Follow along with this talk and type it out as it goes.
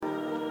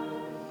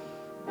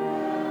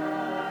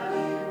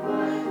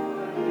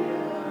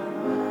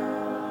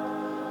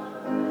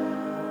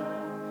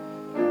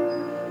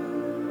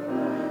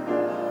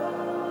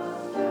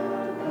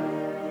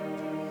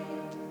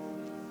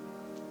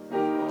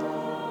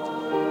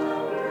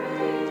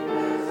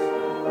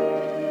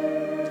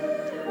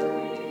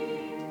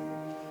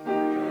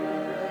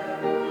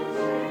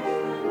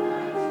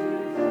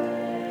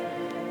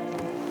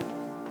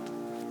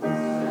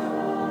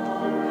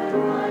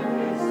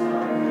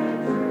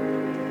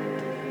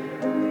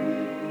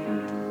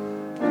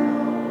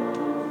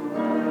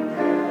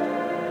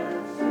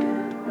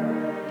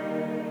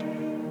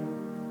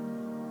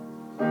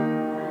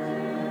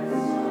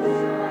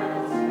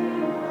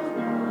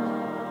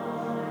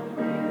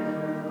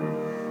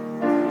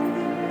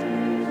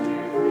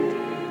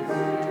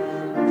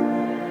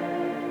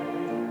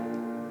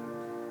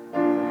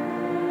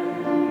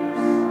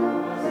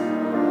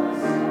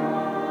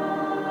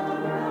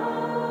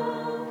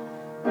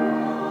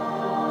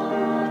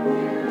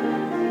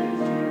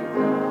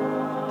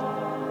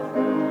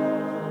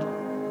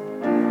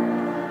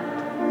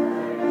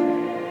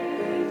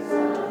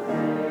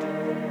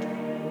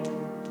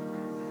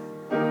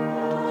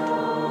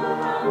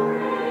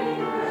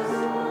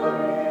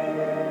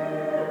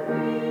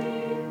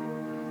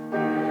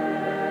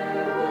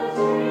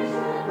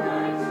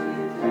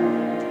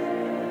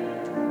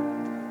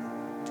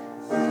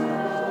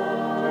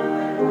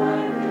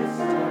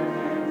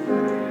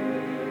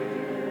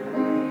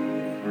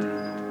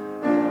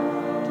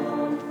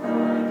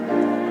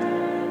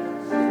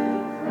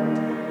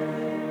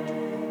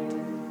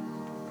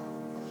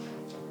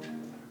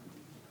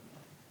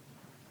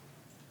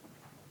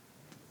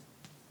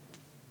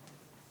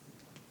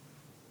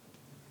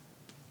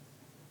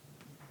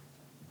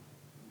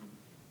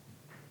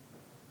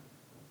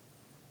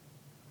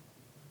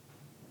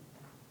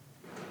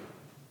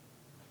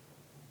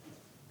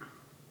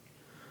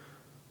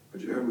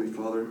Dear Heavenly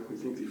Father, we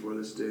thank Thee for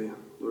this day.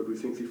 Lord, we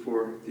thank Thee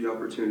for the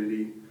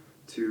opportunity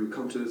to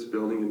come to this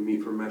building and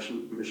meet for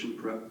mission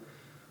prep.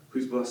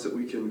 Please bless that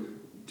we can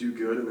do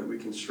good and that we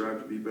can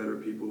strive to be better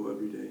people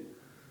every day.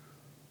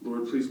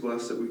 Lord, please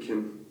bless that we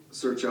can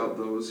search out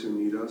those who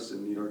need us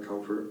and need our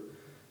comfort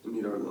and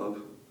need our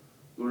love.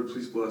 Lord,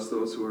 please bless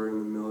those who are in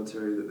the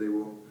military, that they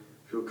will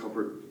feel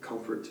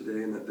comfort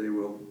today and that they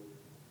will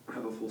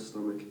have a full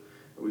stomach.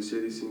 And we say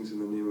these things in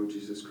the name of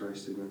Jesus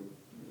Christ. Amen.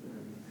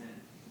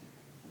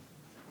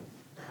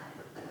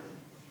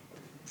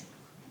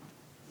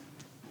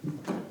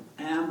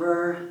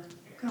 Amber,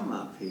 come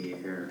up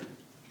here.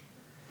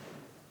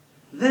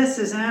 This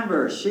is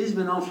Amber. She's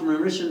been home from her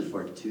mission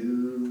for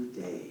 2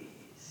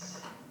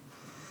 days.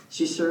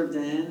 She served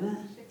in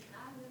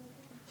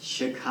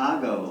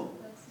Chicago.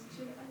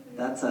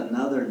 That's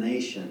another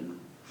nation,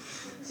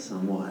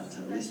 somewhat,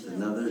 at least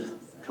another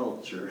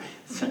culture,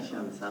 especially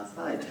on the south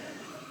side.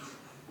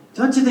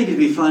 Don't you think it'd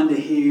be fun to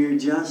hear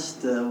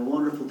just a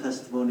wonderful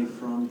testimony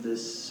from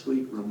this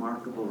sweet,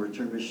 remarkable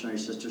return missionary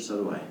sister?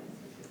 So do I.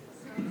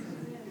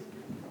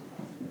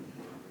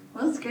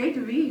 Well, it's great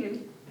to be here.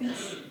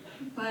 It's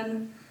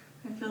fun.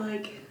 I feel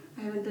like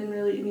I haven't done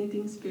really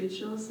anything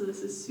spiritual, so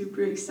this is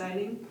super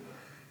exciting.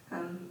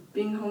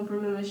 Being home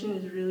from a mission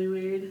is really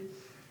weird.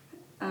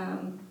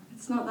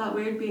 It's not that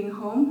weird being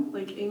home,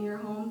 like in your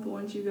home, but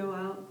once you go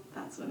out,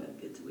 that's when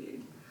it gets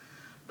weird.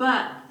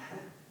 But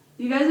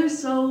you guys are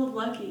so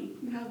lucky.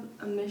 You have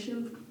a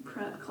mission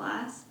prep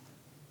class,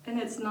 and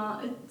it's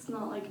not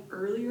like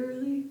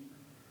early.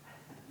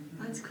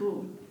 That's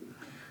cool.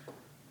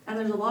 And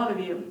there's a lot of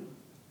you.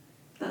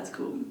 That's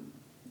cool.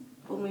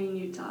 Only in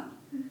Utah.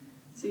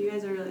 So you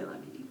guys are really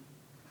lucky.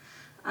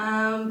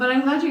 But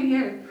I'm glad you're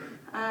here.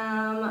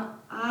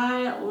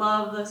 I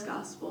love this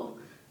gospel.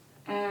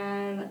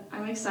 And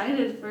I'm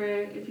excited for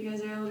if you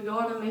guys are able to go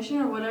on a mission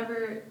or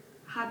whatever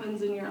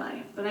happens in your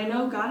life. But I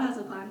know God has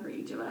a plan for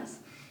each of us.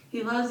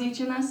 He loves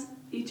each of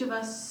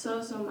us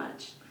so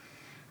much.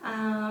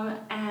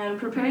 And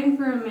preparing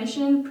for a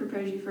mission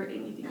prepares you for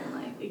anything in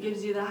life. It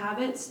gives you the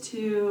habits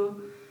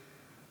to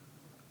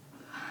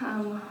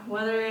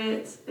whether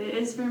it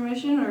is for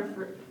mission or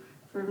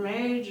for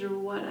marriage or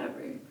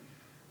whatever.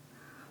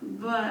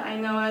 But I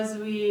know as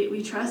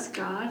we trust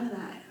God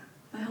that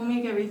He'll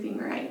make everything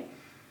right.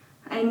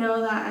 I know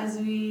that as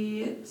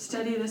we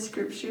study the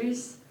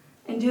scriptures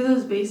and do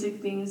those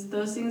basic things,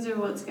 those things are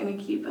what's going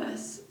to keep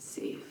us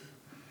safe.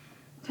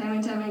 Time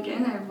and time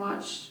again, I've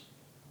watched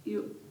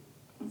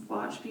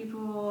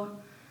people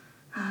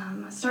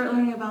start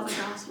learning about the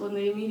gospel and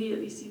they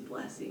immediately see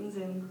blessings.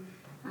 And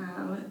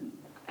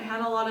I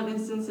had a lot of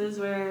instances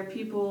where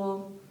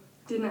people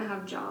didn't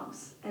have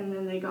jobs and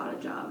then they got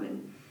a job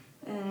and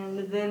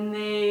then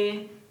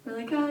they were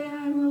like, oh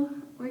yeah,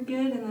 we're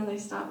good, and then they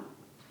stopped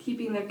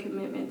keeping their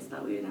commitments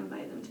that we would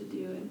invite them to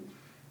do,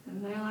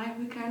 and their life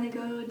would kind of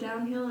go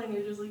downhill, and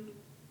you're just like,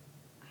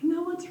 I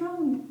know what's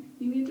wrong.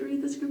 You need to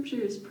read the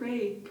scriptures,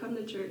 pray, come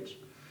to church.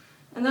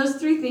 And those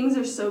 3 things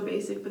are so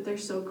basic, but they're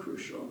so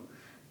crucial.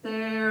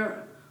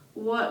 They're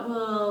what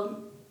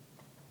will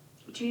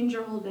change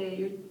your whole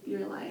day,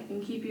 your life,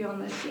 and keep you on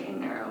the straight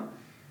and narrow.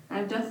 And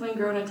I've definitely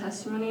grown a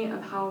testimony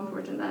of how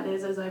important that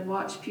is as I've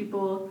watched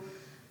people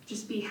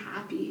just be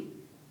happy.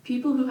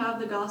 People who have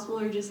the gospel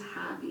are just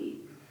happy.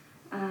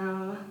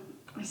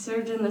 I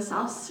served in the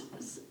south.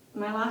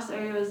 My last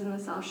area was in the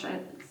south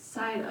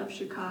side of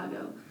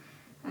Chicago,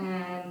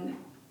 and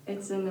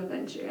it's an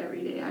adventure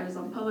every day. I was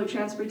on public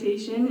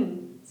transportation,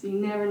 and so you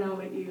never know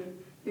what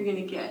you're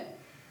gonna get.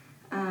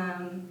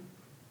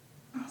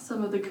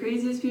 Some of the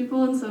craziest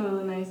people and some of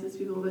the nicest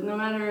people, but no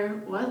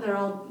matter what, they're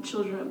all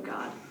children of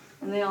God,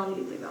 and they all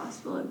need the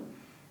gospel. And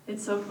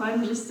it's so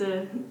fun just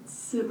to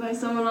sit by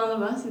someone on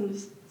the bus and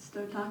just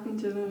start talking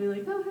to them and be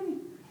like, oh, hey.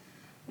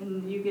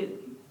 And you get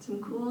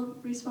some cool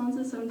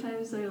responses.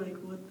 Sometimes they're like,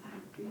 what the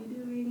heck are you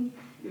doing?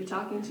 You're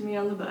talking to me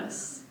on the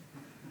bus.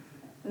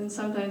 And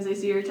sometimes they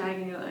see your tag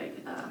and you're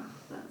like, oh,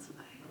 that's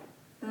why.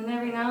 And then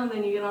every now and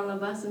then you get on the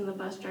bus and the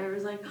bus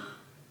driver's like,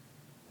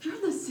 you're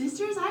the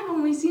sisters? I've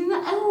only seen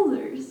the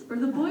elders, or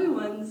the boy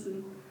ones.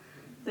 And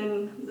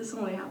then this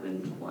only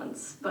happened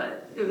once,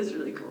 but it was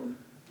really cool.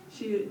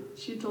 She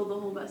told the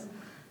whole bus,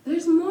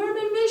 there's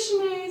Mormon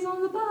missionaries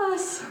on the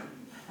bus.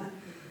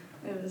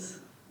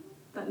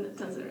 That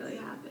doesn't really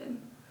happen.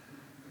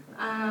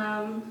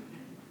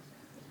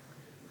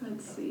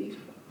 Let's see,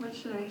 what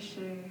should I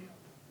share?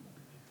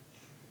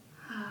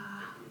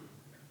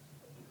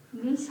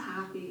 I'm just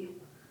happy.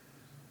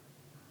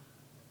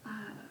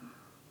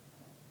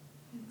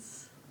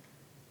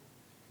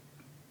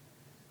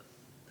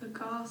 The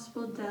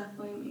gospel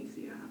definitely makes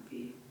you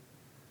happy.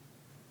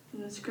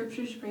 And the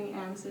scriptures bring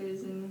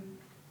answers, and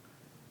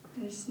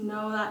I just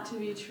know that to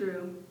be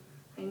true.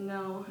 I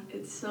know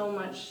it's so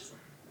much.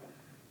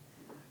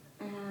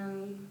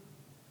 And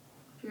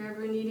if you're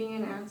ever needing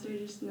an answer,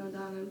 just kneel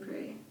down and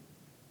pray.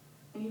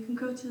 And you can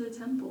go to the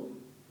temple.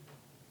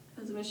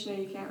 As a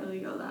missionary, you can't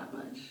really go that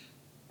much.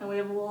 And we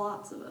have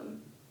lots of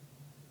them.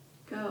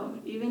 Go.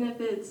 Even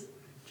if it's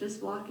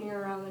just walking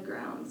around the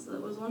grounds.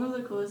 That was one of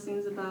the coolest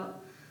things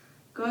about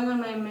going on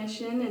my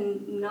mission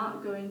and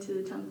not going to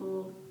the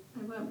temple.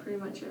 I went pretty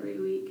much every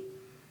week.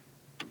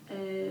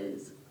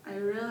 Is I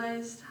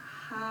realized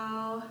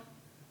how,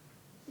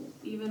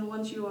 even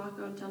once you walk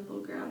on temple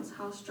grounds,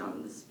 how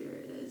strong the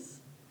Spirit is.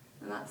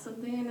 And that's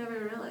something I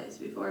never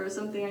realized before. It was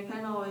something I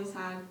kind of always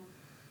had.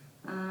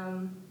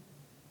 And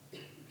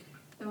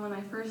when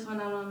I first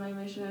went out on my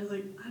mission, I was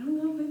like, I don't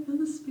know if I feel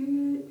the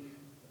Spirit.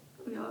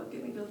 We all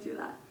gonna go through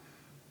that.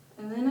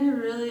 And then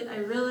I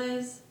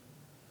realized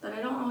that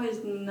I don't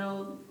always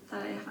know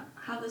that I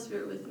have the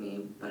Spirit with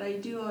me, but I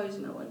do always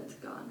know when it's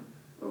gone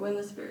or when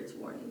the Spirit's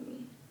warning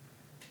me.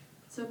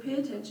 So pay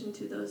attention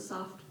to those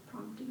soft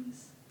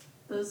promptings,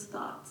 those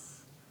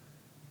thoughts.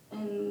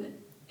 And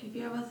if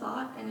you have a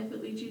thought and if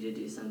it leads you to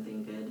do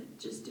something good,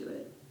 just do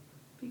it.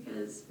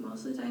 Because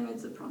most of the time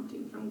it's a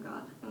prompting from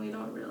God, and we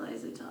don't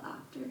realize it till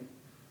after.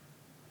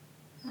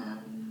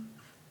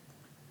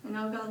 I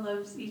know God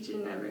loves each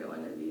and every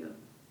one of you,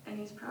 and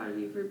He's proud of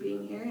you for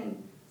being here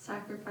and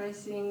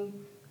sacrificing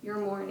your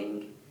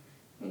morning.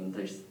 I mean,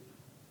 you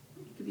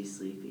could be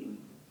sleeping.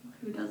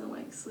 Who doesn't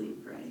like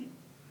sleep, right?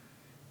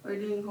 Or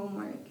doing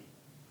homework.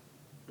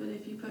 But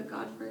if you put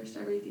God first,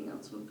 everything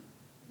else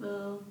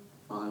will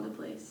fall into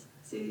place.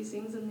 Say these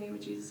things in the name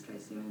of Jesus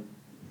Christ, amen.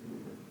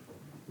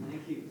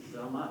 Thank you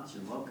so much,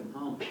 and welcome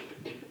home.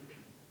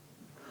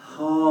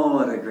 Oh,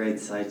 what a great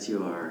sight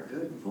you are.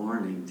 Good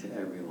morning to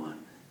everyone.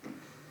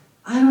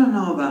 I don't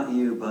know about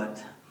you,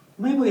 but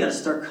maybe we ought to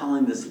start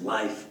calling this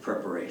life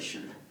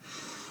preparation.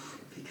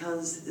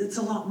 Because it's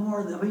a lot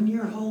more than,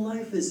 your whole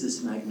life is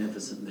this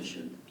magnificent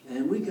mission.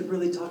 And we could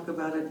really talk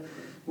about it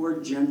more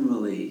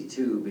generally,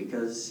 too,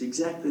 because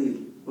exactly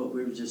what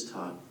we were just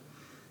taught.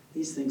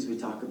 These things we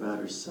talk about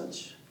are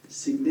such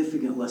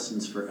significant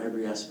lessons for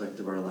every aspect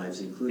of our lives,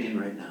 including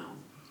right now.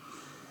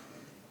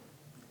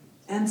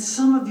 And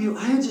some of you,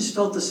 I just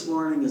felt this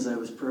morning as I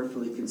was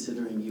prayerfully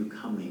considering you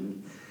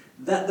coming,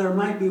 that there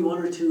might be one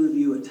or two of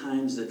you at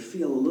times that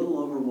feel a little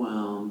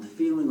overwhelmed,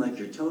 feeling like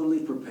you're totally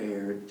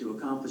prepared to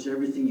accomplish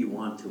everything you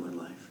want to in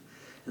life.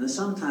 And that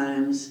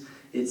sometimes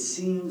it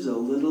seems a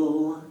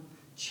little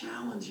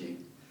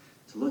challenging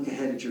to look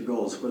ahead at your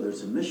goals, whether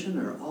it's a mission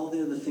or all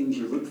the other things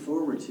you look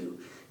forward to.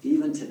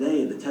 Even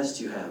today, the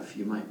test you have,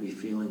 you might be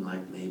feeling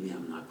like maybe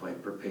I'm not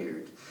quite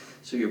prepared.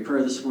 So your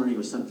prayer this morning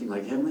was something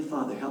like, Heavenly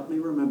Father, help me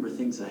remember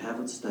things I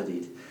haven't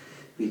studied,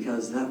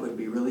 because that would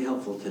be really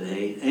helpful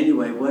today.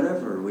 Anyway,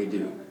 whatever we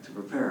do to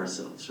prepare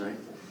ourselves, right?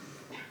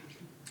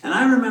 And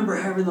I remember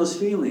having those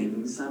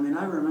feelings. I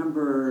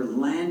remember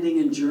landing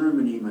in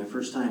Germany my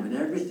first time and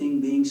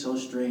everything being so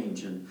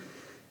strange.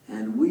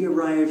 And we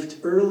arrived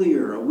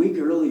a week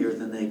earlier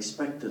than they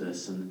expected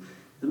us. And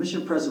the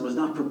mission president was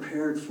not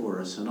prepared for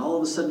us. And all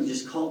of a sudden he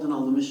just called in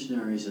all the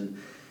missionaries.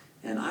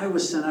 And I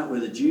was sent out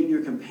with a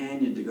junior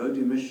companion to go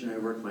do missionary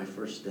work my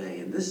first day.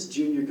 And this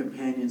junior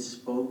companion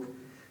spoke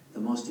the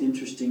most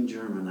interesting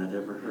German I'd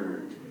ever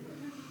heard.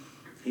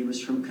 He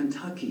was from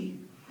Kentucky.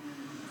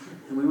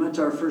 And we went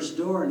to our first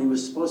door, and he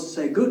was supposed to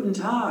say, Guten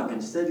Tag.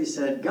 Instead, he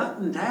said,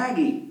 Guten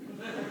Taggy.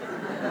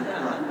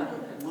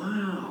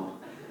 Wow.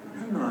 I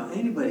don't know if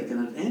anybody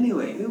can...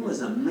 Anyway, it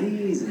was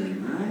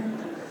amazing, right?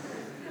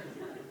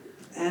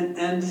 And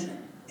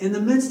in the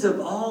midst of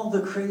all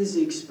the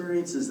crazy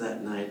experiences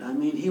that night,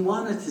 he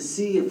wanted to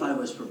see if I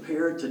was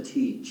prepared to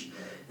teach.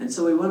 And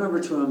so we went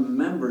over to a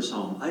members'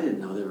 home. I didn't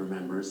know they were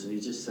members. And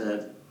he just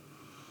said,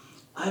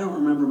 I don't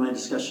remember my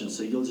discussion,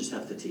 so you'll just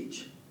have to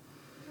teach.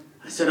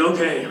 I said,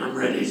 okay, I'm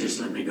ready. Just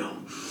let me go.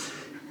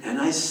 And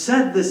I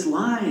said this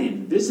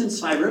line, Wir sind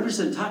zwei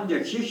Repräsentanten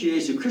der Kirche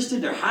Jesu Christi,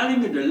 der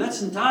Heiligen der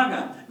letzten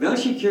Tage.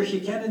 Welche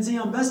Kirche kennen Sie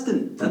am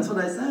besten? That's what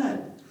I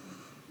said.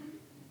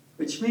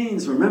 Which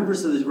means, we're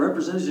members of the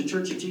representatives of the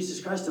Church of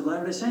Jesus Christ of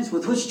Latter-day Saints.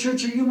 With which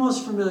church are you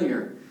most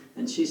familiar?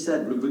 And she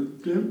said,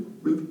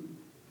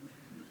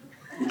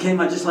 it came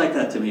out just like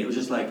that to me. It was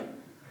just like,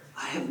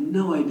 I have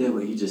no idea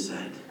what you just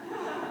said.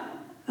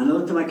 And I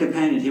looked at my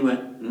companion. He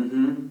went,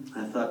 mm-hmm.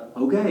 I thought,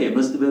 okay, it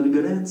must have been a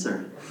good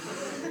answer.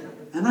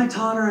 And I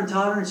taught her,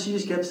 and she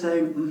just kept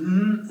saying,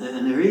 mm-hmm.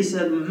 And he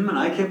said, mm-hmm. And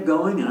I kept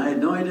going, and I had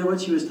no idea what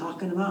she was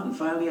talking about. And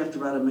finally, after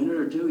about a minute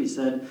or two, he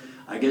said,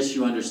 I guess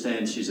you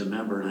understand she's a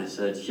member. And I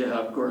said, yeah,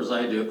 of course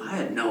I do. I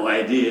had no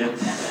idea.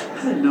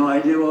 I had no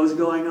idea what was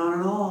going on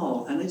at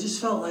all. And it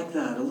just felt like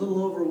that, a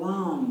little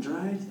overwhelmed,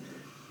 right?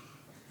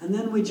 And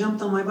then we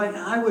jumped on my bike.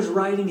 I was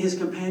riding his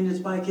companion's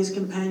bike. His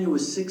companion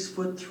was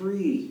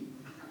 6'3".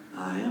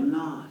 I am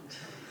not.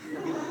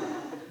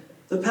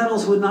 The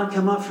pedals would not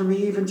come up for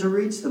me even to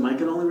reach them. I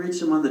could only reach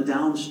them on the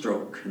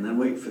downstroke and then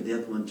wait for the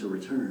other one to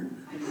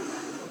return.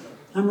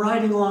 I'm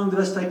riding along the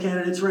best I can,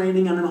 and it's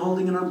raining, and I'm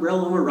holding an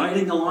umbrella, and we're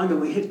riding along,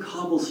 and we hit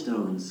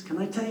cobblestones. Can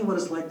I tell you what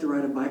it's like to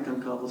ride a bike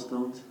on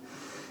cobblestones?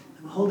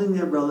 I'm holding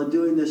the umbrella,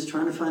 doing this,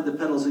 trying to find the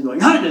pedals, and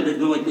going,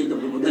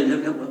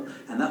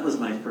 and that was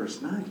my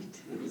first night.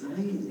 It was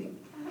amazing.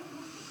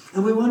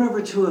 And we went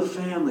over to a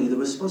family that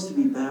was supposed to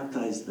be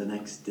baptized the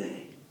next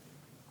day.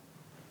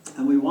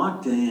 And we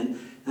walked in,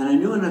 and I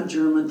knew enough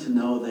German to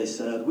know they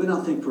said, we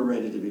don't think we're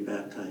ready to be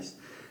baptized.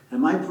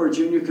 And my poor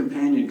junior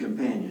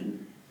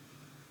companion,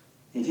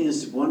 in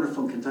his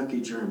wonderful Kentucky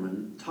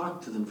German,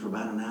 talked to them for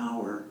about an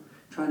hour,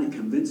 trying to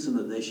convince them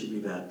that they should be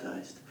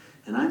baptized.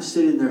 And I'm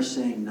sitting there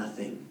saying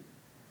nothing.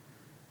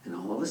 And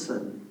all of a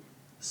sudden,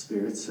 the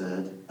Spirit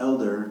said,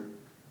 "Elder,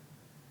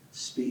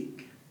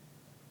 speak."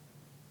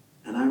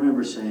 And I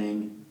remember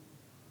saying,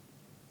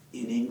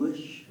 "In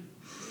English?"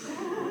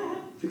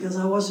 Because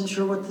I wasn't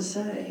sure what to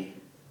say.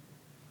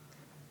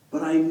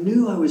 But I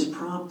knew I was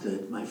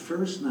prompted my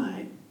first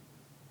night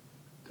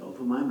to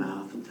open my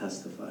mouth and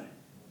testify.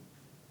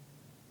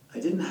 I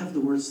didn't have the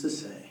words to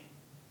say.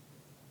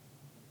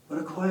 But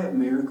a quiet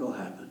miracle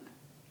happened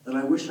that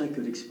I wish I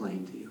could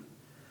explain to you.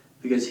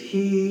 Because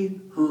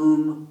he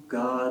whom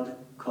God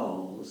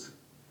calls,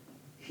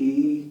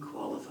 he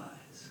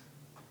qualifies.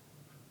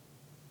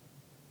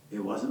 It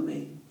wasn't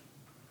me.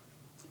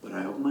 But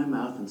I opened my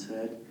mouth and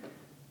said,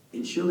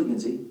 "Entschuldigen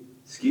Sie,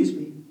 excuse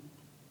me."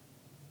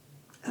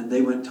 And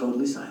they went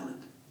totally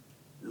silent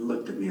and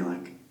looked at me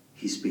like,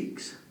 he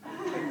speaks.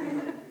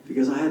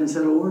 Because I hadn't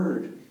said a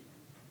word.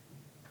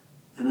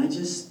 And I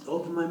just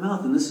opened my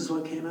mouth, and this is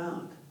what came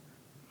out.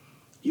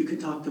 You can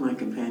talk to my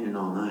companion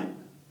all night.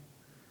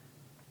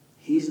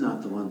 He's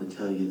not the one to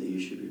tell you that you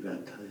should be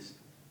baptized.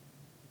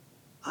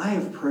 I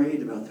have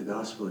prayed about the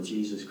gospel of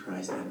Jesus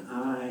Christ, and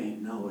I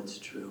know it's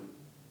true.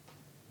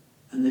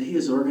 And that he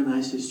has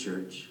organized his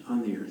church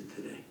on the earth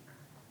today.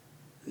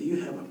 That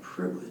you have a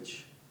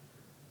privilege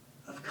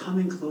of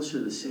coming closer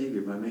to the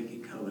Savior by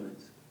making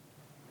covenants.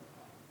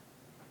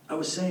 I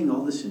was saying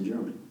all this in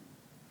German.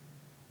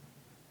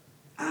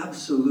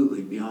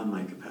 Absolutely beyond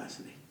my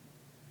capacity.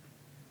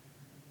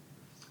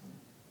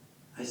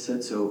 I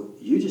said, "So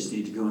you just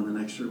need to go in the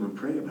next room and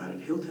pray about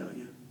it. He'll tell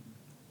you."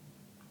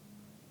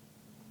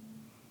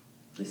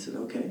 They said,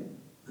 "Okay."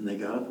 And they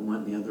got up and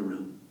went in the other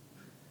room.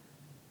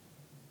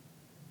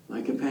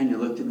 My companion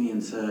looked at me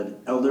and said,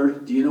 "Elder,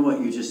 do you know what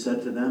you just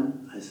said to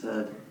them?" I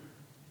said,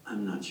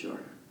 "I'm not sure."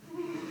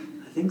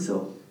 "I think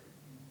so."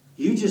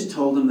 "You just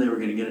told them they were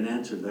going to get an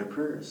answer to their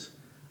prayers."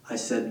 I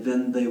said,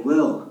 "Then they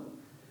will.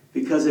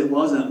 Because it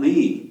wasn't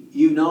me.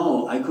 You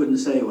know I couldn't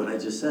say what I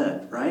just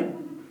said, right?"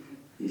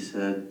 He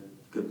said,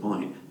 "Good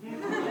point."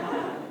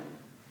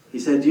 He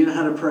said, "Do you know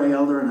how to pray,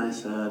 Elder?" And I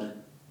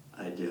said,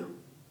 "I do."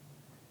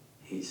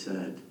 He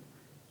said,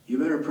 "You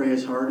better pray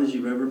as hard as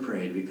you've ever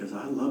prayed, because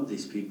I love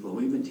these people.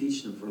 We've been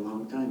teaching them for a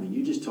long time, and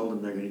you just told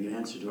them they're going to get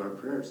answers to our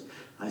prayers."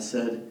 I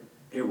said,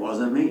 "It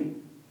wasn't me.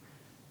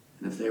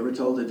 And if they were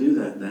told to do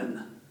that,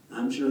 then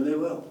I'm sure they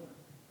will."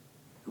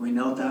 And we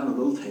knelt down at a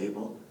little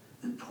table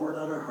and poured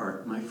out our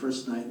heart, my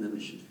first night in the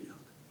mission field.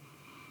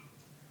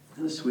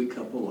 And a sweet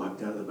couple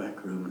walked out of the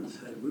back room and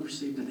said, "We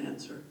received an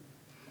answer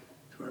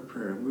to our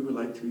prayer, and we would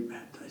like to be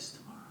baptized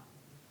tomorrow."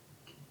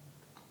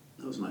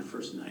 That was my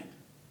first night.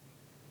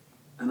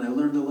 And I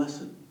learned a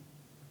lesson.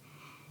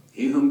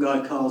 He whom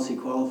God calls, he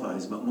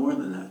qualifies, but more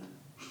than that.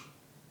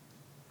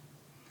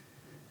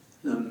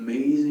 An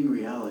amazing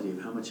reality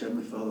of how much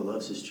Heavenly Father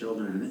loves his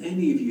children. And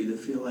any of you that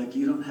feel like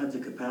you don't have the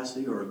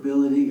capacity or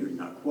ability or you're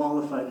not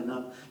qualified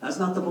enough, that's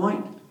not the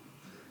point.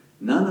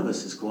 None of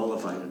us is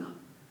qualified enough.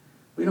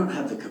 We don't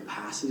have the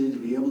capacity to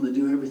be able to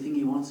do everything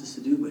he wants us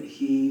to do, but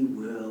he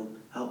will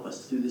help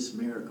us through this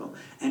miracle.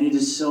 And it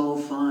is so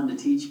fun to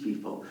teach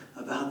people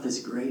about this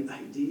great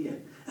idea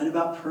and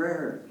about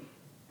prayer.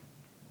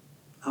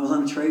 I was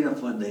on a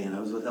trade-up one day, and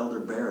I was with Elder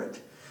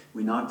Barrett.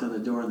 We knocked on the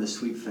door, and this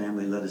sweet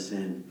family let us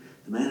in.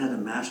 The man had a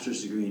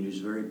master's degree, and he was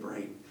very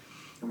bright.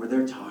 And we're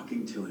there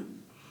talking to him.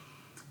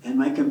 And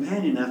my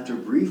companion, after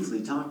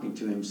briefly talking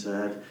to him,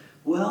 said,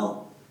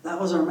 "Well, that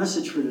was our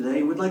message for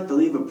today. We'd like to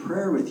leave a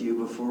prayer with you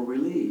before we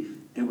leave,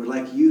 and we'd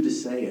like you to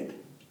say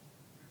it."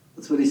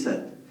 That's what he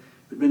said.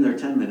 We'd been there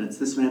 10 minutes.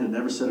 This man had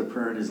never said a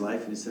prayer in his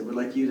life, and he said, "We'd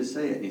like you to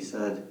say it." And he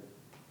said,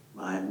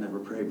 "I've never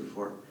prayed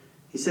before."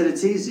 He said,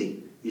 "It's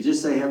easy. You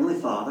just say, 'Heavenly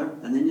Father,'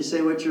 and then you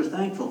say what you're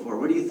thankful for.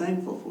 What are you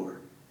thankful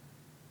for?"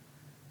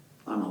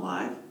 "I'm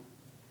alive."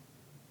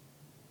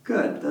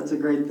 "Good, that's a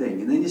great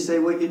thing." And then you say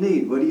what you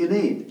need. "What do you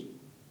need?"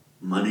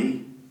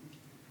 "Money."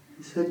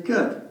 He said,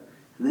 "Good."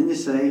 And then you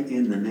say,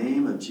 "In the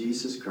name of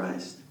Jesus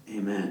Christ,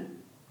 amen."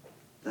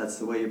 That's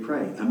the way you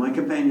pray. And my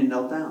companion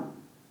knelt down.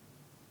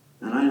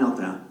 And I knelt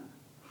down.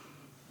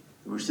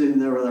 And we're sitting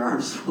there with our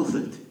arms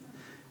folded.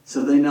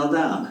 So they knelt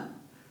down.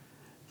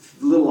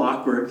 A little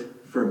awkward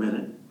for a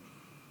minute.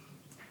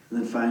 And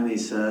then finally he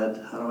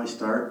said, "How do I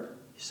start?"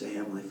 You say,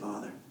 "Heavenly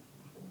Father."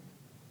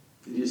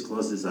 And he just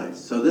closed his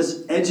eyes. So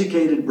this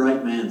educated,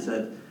 bright man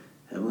said,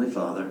 "Heavenly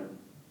Father,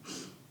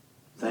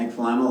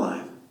 thankful I'm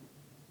alive.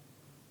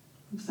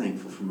 I'm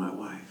thankful for my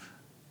wife."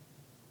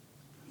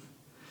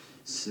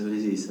 As soon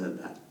as he said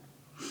that,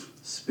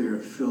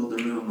 Spirit filled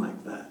the room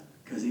like that,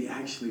 because he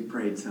actually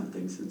prayed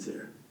something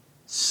sincere.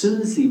 As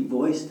soon as he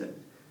voiced it,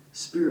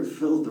 Spirit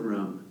filled the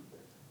room.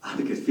 I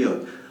could feel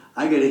it.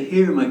 I could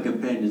hear my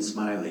companion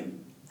smiling.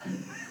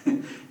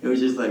 It was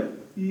just like,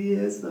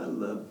 yes, I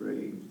love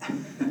praying.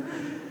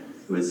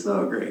 It was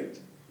so great.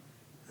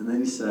 And then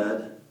he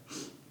said,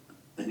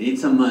 "I need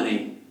some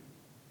money."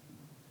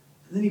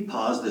 And then he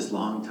paused this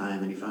long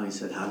time, and he finally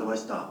said, how do I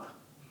stop?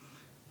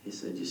 He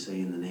said, you say,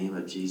 in the name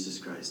of Jesus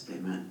Christ,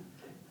 amen.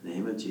 In the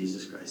name of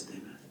Jesus Christ,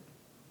 amen.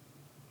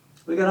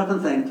 We got up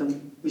and thanked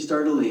him. We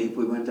started to leave.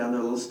 We went down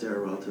their little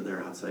stairwell to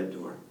their outside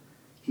door.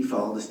 He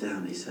followed us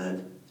down. He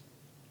said,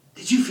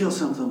 did you feel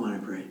something when I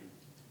prayed?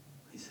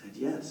 He said,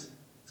 yes.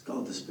 It's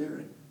called the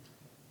Spirit.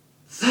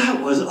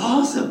 That was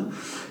awesome.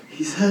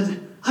 He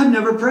said, I've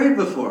never prayed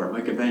before.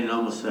 My companion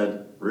almost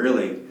said,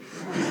 really?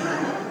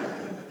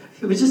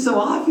 It was just so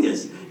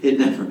obvious. It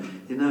never,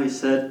 he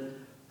said,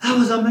 that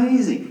was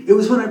amazing. It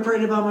was when I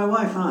prayed about my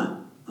wife, huh?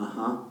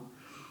 Uh-huh.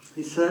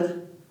 He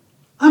said,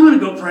 I'm going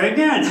to go pray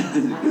again. I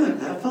said, good,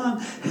 have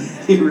fun.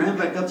 He ran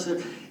back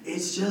upstairs.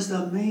 It's just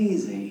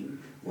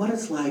amazing what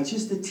it's like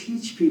just to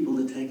teach people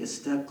to take a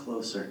step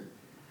closer.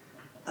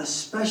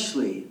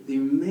 Especially the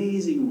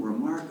amazing,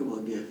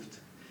 remarkable gift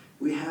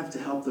we have to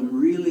help them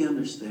really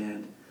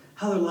understand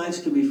how their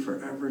lives can be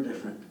forever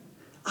different.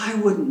 I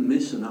wouldn't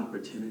miss an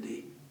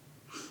opportunity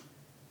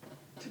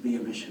to be a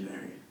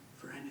missionary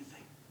for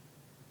anything.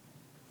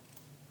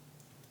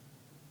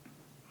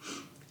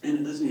 And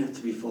it doesn't have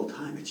to be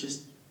full-time. It's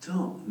just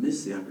don't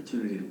miss the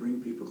opportunity to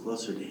bring people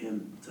closer to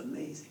Him. It's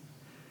amazing.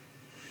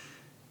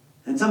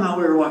 And somehow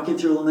we were walking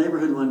through a little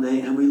neighborhood one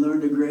day, and we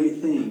learned a great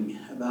thing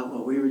about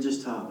what we were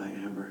just taught by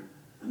Amber.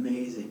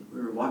 Amazing.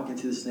 We were walking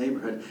through this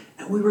neighborhood,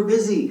 and we were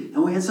busy,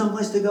 and we had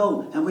someplace to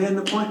go, and we had an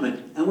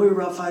appointment, and we were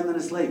about 5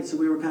 minutes late, so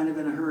we were kind of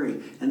in a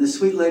hurry. And the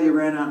sweet lady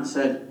ran out and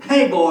said,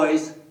 hey,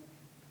 boys.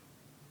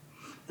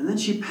 And then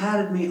she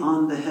patted me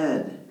on the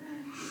head.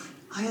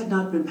 I had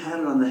not been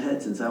patted on the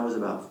head since I was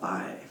about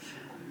 5.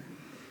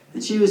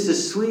 And she was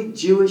this sweet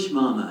Jewish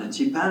mama, and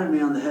she patted me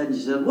on the head, and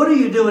she said, what are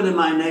you doing in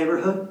my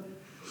neighborhood?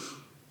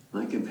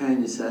 My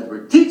companion said,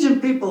 we're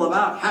teaching people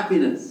about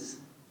happiness.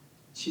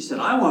 She said,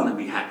 I want to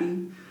be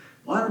happy.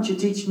 Why don't you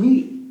teach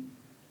me?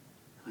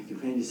 My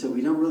companion said,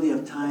 we don't really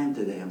have time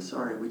today. I'm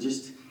sorry.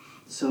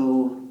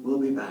 So we'll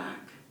be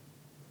back.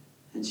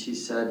 And she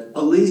said,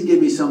 at least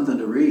give me something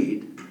to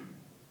read.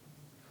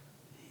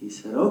 He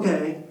said,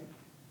 okay.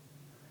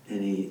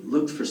 And he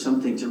looked for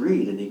something to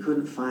read, and he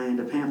couldn't find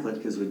a pamphlet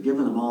because we'd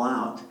given them all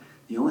out.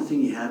 The only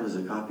thing he had was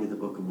a copy of the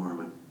Book of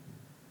Mormon.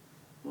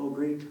 Oh,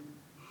 great.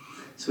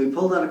 So he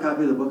pulled out a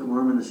copy of the Book of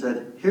Mormon and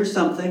said, here's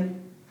something.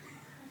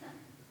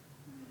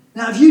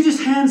 Now, if you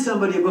just hand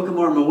somebody a Book of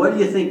Mormon, what do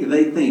you think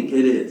they think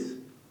it is?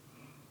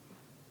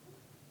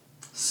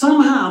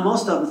 Somehow,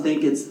 most of them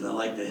think it's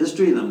like the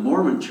history of the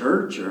Mormon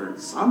church or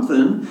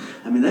something.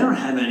 I mean, they don't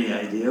have any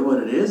idea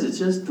what it is. It's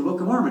just the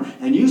Book of Mormon.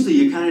 And usually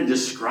you kind of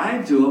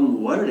describe to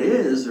them what it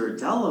is or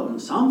tell them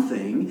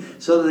something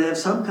so that they have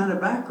some kind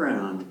of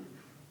background.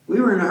 We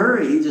were in a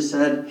hurry. He just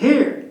said,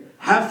 here,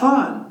 have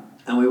fun.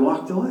 And we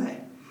walked away.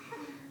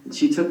 And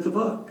she took the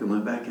book and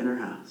went back in her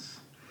house.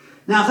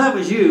 Now, if that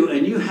was you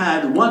and you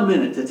had 1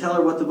 minute to tell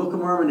her what the Book of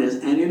Mormon is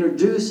and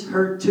introduce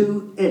her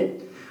to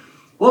it,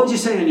 what would you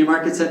say on your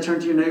market set? Turn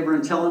to your neighbor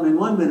and tell him in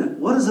 1 minute,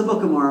 what is the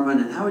Book of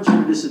Mormon and how would you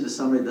introduce it to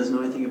somebody that doesn't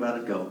know anything about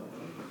it? Go.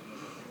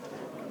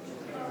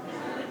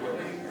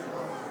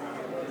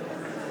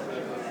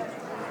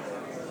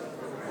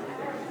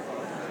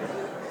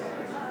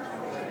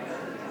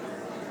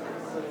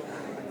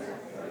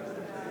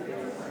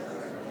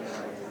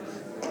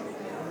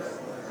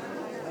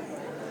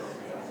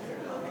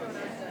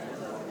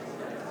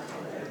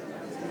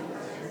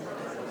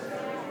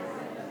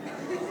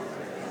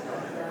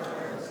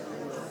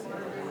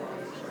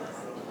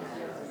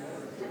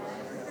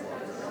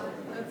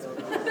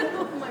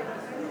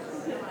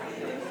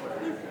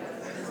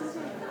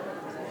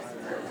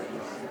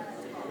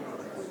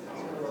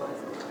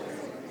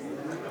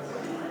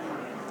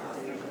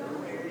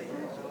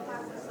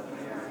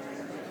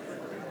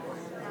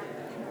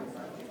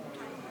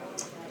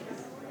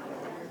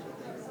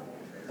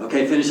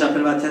 Okay, finish up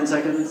in about 10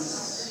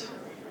 seconds.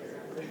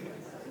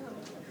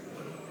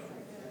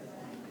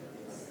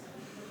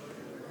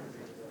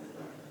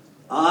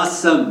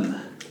 Awesome.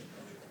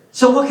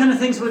 So what kind of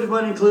things would you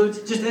want to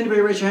include? Just anybody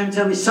raise your hand and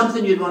tell me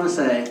something you'd want to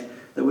say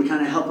that would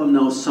kind of help them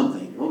know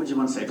something. What would you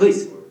want to say?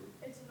 Please.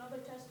 It's another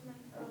testament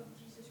of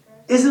Jesus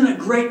Christ. Isn't it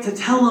great to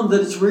tell them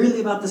that it's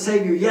really about the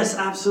Savior? Yes,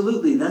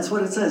 absolutely. That's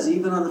what it says,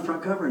 even on the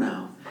front cover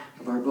now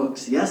of our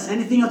books. Yes?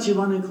 Anything else you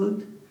want to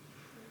include?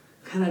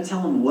 Kind of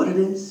tell them what it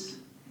is?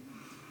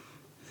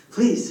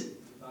 Please.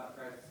 About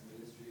Christ's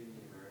ministry in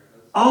the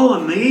Americas. Oh,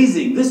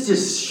 amazing. This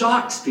just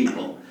shocks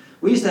people.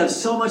 We used to have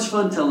so much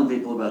fun telling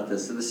people about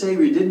this. That the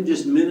Savior didn't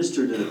just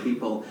minister to the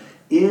people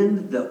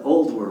in the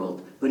old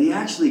world, but He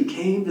actually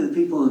came to the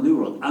people in the new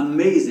world.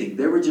 Amazing.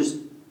 They were just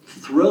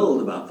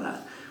thrilled about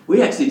that.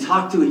 We actually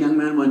talked to a young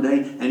man one day,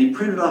 and he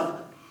printed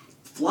off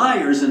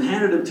flyers and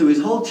handed them to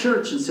his whole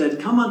church and said,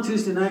 come on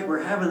Tuesday night,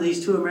 we're having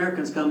these 2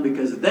 Americans come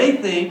because they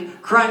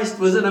think Christ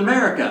was in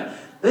America.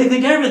 They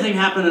think everything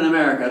happened in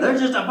America. They're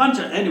just a bunch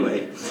of...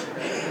 Anyway,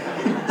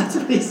 that's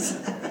what he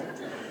said.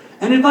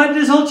 And invited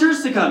his whole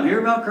church to come hear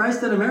about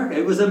Christ in America.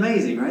 It was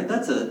amazing, right?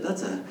 That's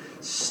a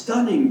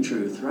stunning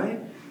truth, right?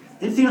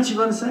 Anything else you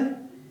want to say?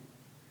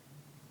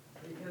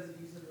 Because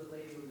you said the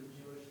lady was a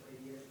Jewish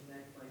lady, I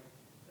connect like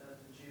the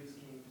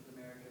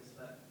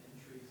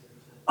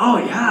Oh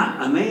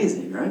yeah,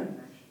 amazing, right?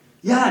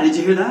 Yeah, did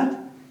you hear that?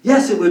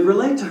 Yes, it would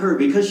relate to her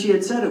because she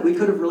had said it. We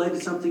could have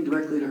related something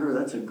directly to her.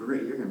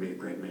 You're going to be a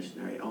great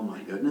missionary. Oh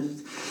my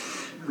goodness.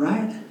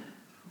 Right?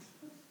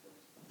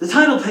 The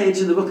title page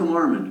in the Book of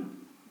Mormon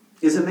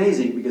is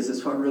amazing because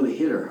it's what really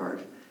hit her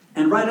heart.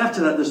 And right after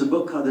that, there's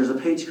a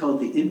page called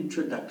the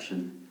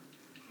Introduction.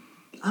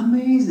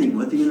 Amazing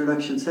what the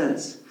introduction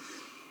says.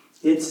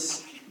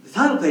 The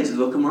title page of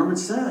the Book of Mormon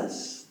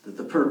says that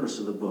the purpose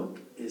of the book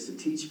is to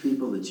teach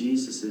people that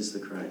Jesus is the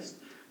Christ.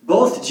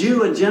 Both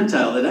Jew and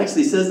Gentile. It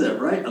actually says that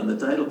right on the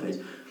title page.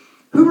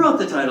 Who wrote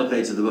the title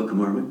page of the Book of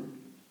Mormon?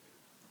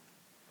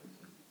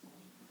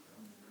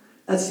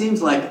 That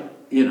seems like,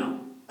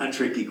 a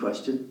tricky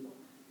question.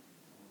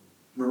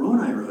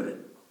 Moroni wrote it.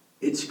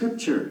 It's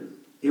scripture.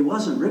 It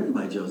wasn't written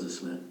by Joseph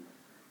Smith.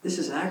 This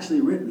is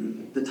actually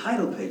written, the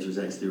title page was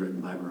actually written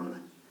by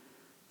Moroni.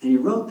 And he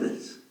wrote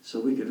this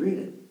so we could read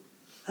it.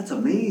 That's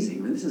amazing.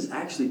 I mean, this is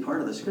actually part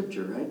of the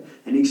scripture, right?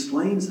 And he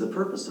explains the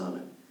purpose of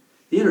it.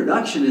 The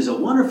introduction is a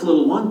wonderful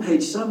little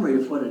one-page summary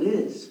of what it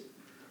is.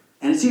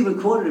 And it's even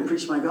quoted in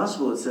Preach My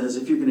Gospel. It says,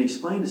 if you can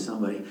explain to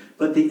somebody.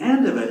 But the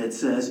end of it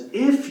says,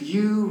 if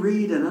you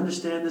read and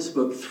understand this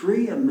book,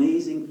 3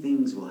 amazing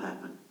things will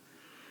happen.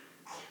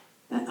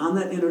 And on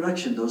that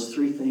introduction, those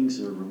 3 things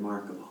are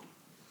remarkable.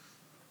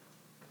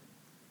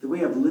 That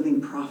we have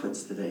living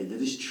prophets today, that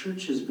his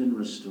church has been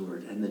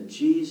restored, and that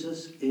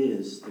Jesus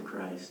is the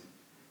Christ.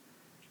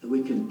 That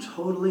we can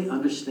totally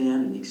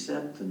understand and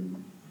accept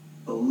and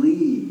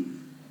believe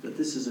that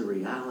this is a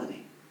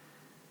reality.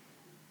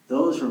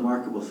 Those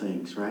remarkable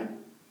things, right?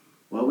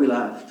 Well, we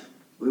left.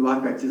 We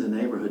walked back through the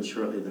neighborhood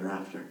shortly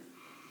thereafter.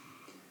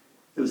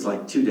 It was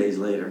like 2 days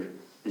later.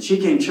 And she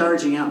came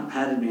charging out and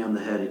patted me on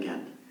the head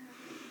again.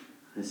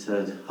 I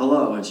said,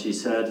 hello. And she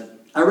said,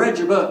 I read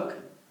your book.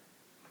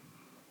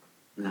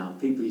 Now,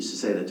 people used to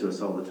say that to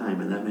us all the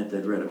time, and that meant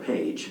they'd read a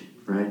page,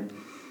 right?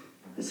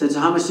 I said, so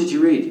how much did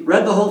you read?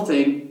 Read the whole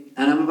thing,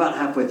 and I'm about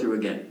halfway through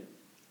again.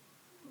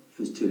 It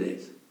was 2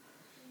 days.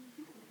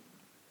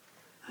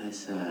 I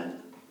said,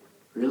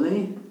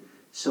 really?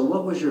 So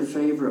what was your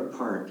favorite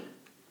part?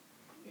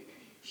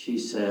 She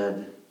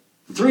said,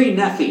 3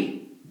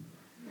 Nephi.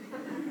 I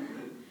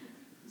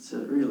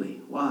said,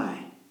 really?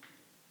 Why?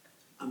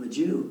 I'm a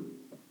Jew.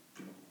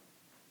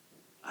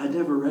 I'd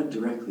never read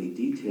directly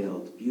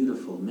detailed,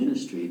 beautiful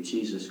ministry of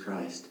Jesus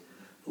Christ.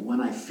 But when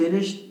I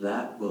finished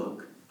that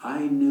book,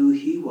 I knew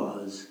he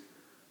was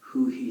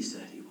who he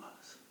said he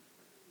was.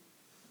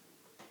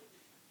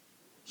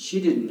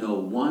 She didn't know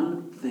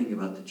one thing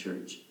about the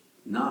church.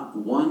 Not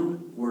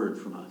one word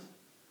from us.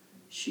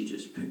 She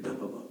just picked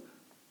up a book.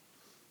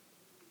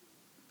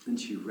 And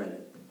she read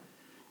it.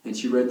 And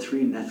she read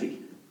 3 Nephi.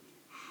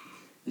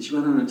 And she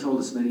went on and told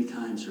us many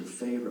times her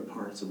favorite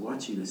parts of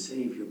watching the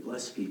Savior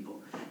bless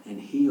people and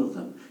heal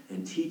them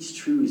and teach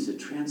truths that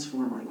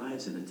transform our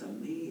lives. And it's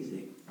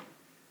amazing.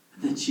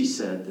 And then she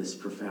said this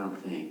profound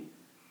thing.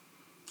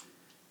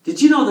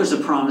 Did you know there's a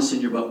promise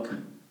in your book?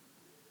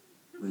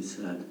 We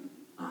said,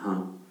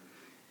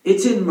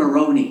 It's in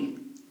Moroni.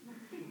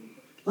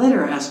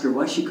 Later I asked her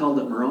why she called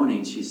it Moroni,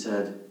 and she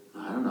said,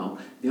 I don't know.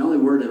 The only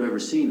word I've ever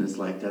seen that's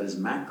like that is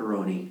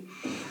macaroni.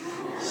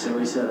 So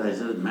I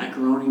said,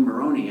 macaroni,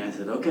 Moroni. I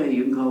said, okay,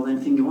 you can call it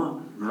anything you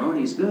want.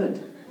 Moroni's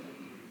good.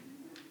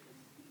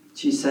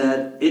 She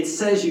said, it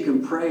says you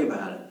can pray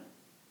about it.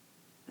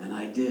 And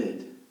I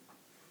did.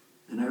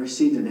 And I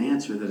received an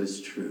answer that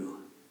is true.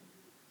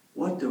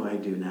 What do I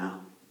do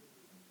now?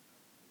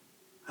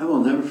 I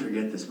will never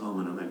forget this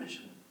moment of my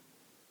mission.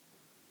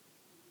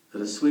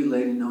 That a sweet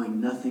lady,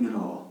 knowing nothing at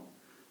all,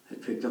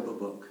 had picked up a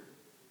book.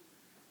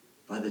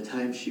 By the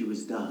time she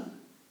was done,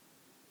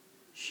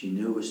 she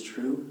knew it was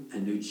true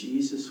and knew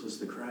Jesus was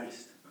the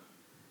Christ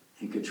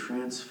and could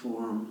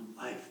transform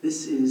life.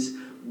 This is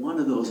one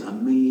of those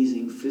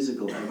amazing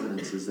physical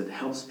evidences that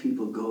helps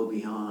people go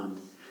beyond.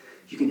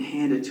 You can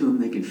hand it to them,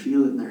 they can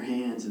feel it in their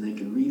hands, and they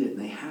can read it, and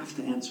they have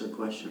to answer a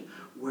question.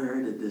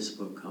 Where did this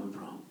book come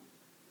from?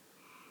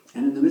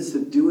 And in the midst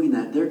of doing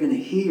that, they're going to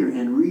hear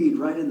and read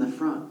right in the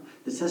front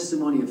the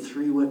testimony of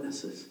 3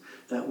 witnesses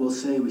that will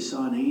say, we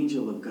saw an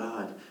angel of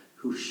God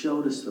who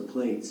showed us the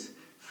plates,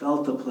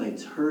 felt the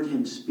plates, heard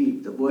him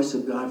speak, the voice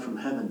of God from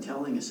heaven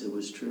telling us it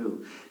was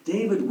true.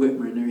 David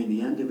Whitmer, nearing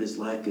the end of his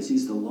life, because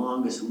he's the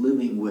longest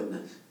living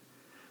witness,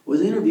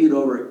 was interviewed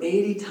over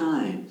 80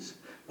 times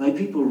by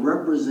people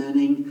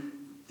representing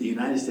the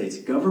United States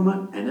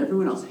government and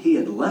everyone else. He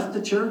had left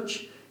the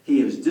church.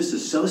 He was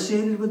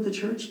disassociated with the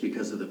church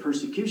because of the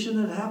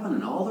persecution that happened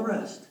and all the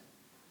rest.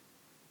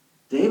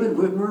 David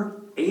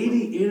Whitmer,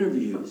 80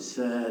 interviews,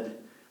 said,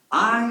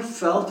 I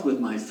felt with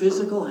my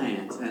physical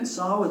hands and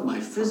saw with my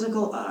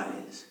physical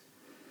eyes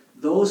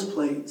those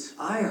plates.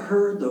 I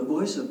heard the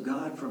voice of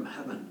God from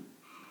heaven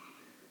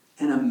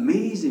and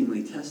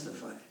amazingly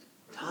testified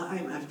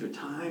time after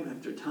time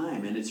after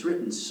time. And it's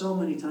written so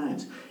many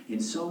times in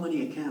so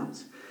many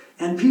accounts.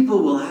 And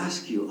people will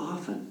ask you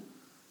often,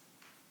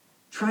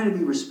 try to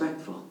be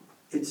respectful.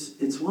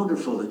 It's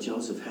wonderful that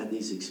Joseph had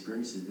these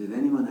experiences. Did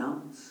anyone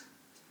else?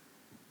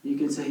 You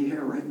can say, yeah,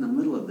 right in the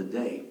middle of the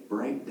day,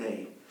 bright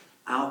day,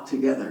 out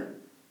together,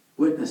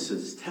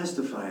 witnesses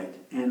testified,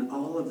 and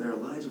all of their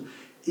lives.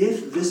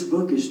 If this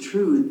book is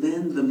true,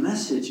 then the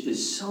message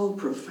is so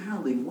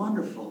profoundly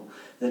wonderful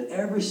that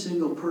every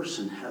single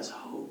person has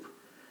hope.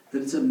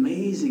 That it's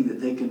amazing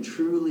that they can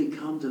truly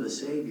come to the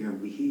Savior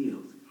and be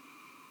healed.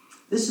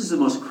 This is the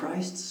most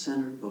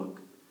Christ-centered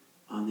book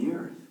on the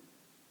earth.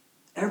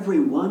 Every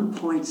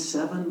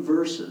 1.7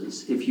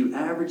 verses, if you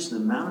average the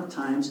amount of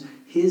times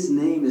his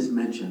name is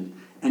mentioned,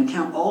 and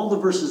count all the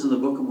verses in the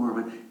Book of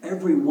Mormon,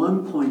 every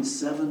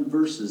 1.7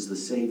 verses the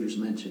Savior's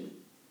mentioned.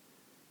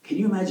 Can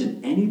you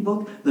imagine any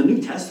book? The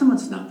New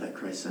Testament's not that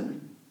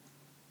Christ-centered.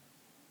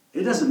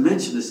 It doesn't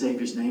mention the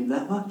Savior's name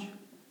that much.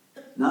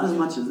 Not as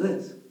much as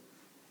this.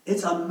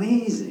 It's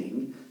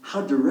amazing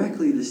how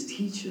directly this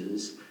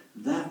teaches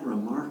that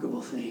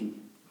remarkable thing.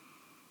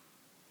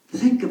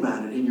 Think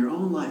about it in your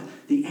own life.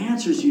 The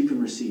answers you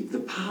can receive. The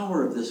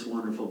power of this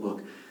wonderful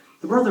book.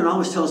 The brethren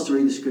always tell us to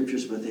read the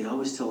scriptures, but they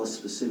always tell us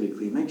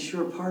specifically. Make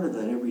sure part of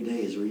that every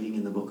day is reading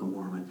in the Book of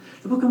Mormon.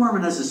 The Book of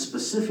Mormon has a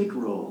specific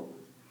role.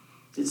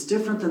 It's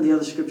different than the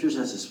other scriptures,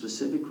 has a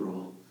specific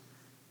role.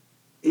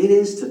 It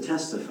is to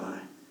testify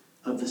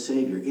of the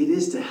Savior. It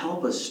is to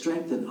help us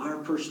strengthen our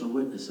personal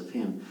witness of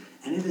Him.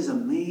 And it is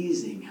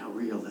amazing how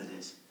real that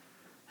is.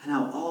 And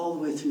how all the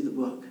way through the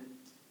book,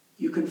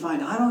 you can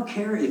find, I don't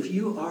care if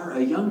you are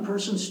a young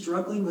person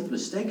struggling with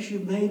mistakes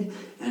you've made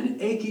and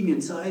aching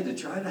inside to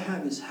try to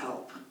have His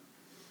help.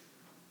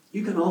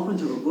 You can open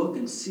to a book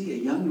and see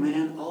a young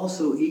man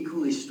also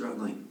equally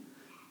struggling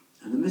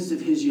in the midst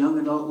of his young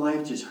adult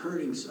life, just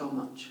hurting so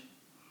much.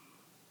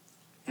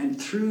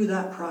 And through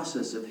that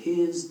process of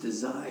his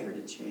desire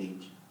to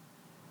change,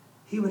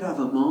 he would have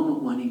a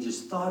moment when he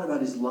just thought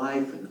about his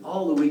life and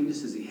all the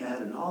weaknesses he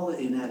had and all the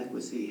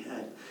inadequacy he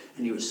had.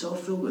 And he was so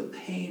filled with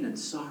pain and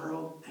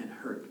sorrow and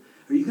hurt.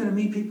 Are you going to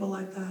meet people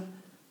like that?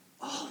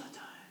 All the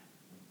time.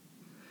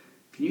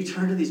 Can you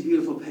turn to these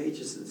beautiful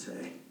pages and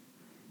say,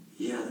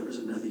 yeah, there was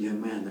another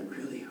young man that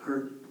really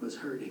was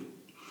hurting.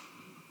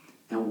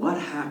 And what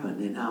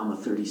happened in Alma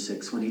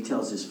 36 when he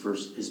tells his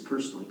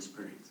personal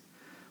experience?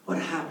 What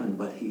happened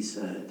but he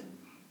said,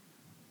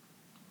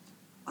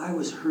 I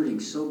was hurting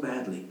so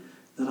badly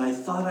that I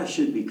thought I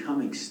should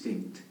become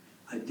extinct.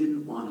 I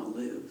didn't want to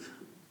live.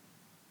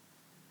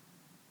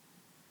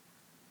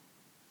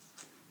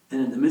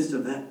 And in the midst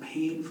of that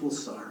painful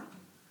sorrow,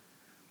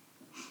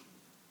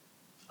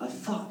 a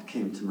thought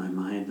came to my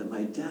mind that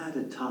my dad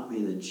had taught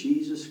me that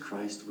Jesus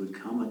Christ would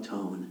come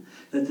atone,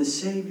 that the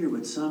Savior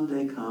would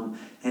someday come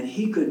and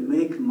He could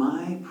make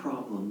my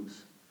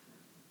problems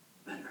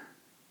better.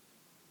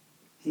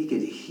 He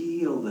could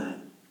heal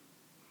them.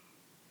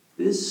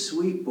 This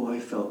sweet boy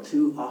felt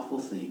two awful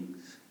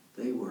things.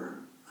 They were,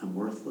 I'm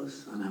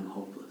worthless and I'm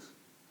hopeless.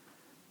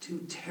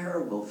 Two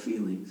terrible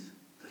feelings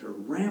that are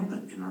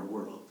rampant in our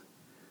world.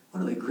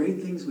 One of the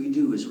great things we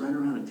do is run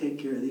around and take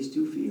care of these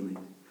two feelings.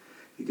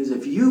 Because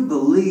if you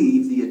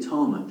believe the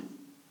atonement,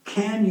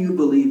 can you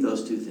believe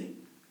those two things?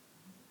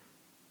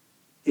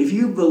 If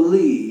you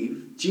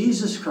believe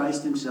Jesus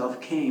Christ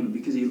Himself came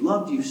because He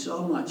loved you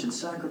so much and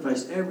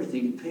sacrificed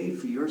everything and paid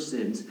for your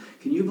sins,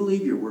 can you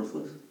believe you're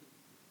worthless?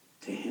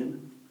 To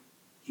Him,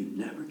 you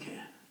never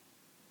can.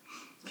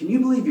 Can you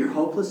believe you're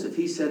hopeless if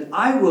He said,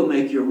 I will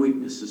make your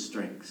weaknesses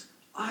strengths.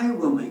 I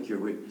will make your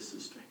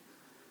weaknesses strengths.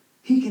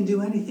 He can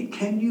do anything.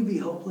 Can you be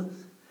hopeless?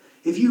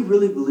 If you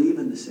really believe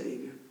in the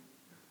Savior.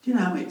 Do you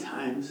know how many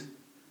times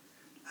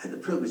I had the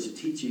privilege of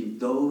teaching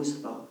those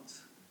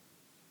thoughts?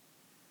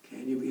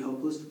 Can you be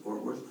hopeless or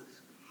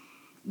worthless?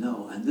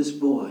 No. And this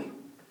boy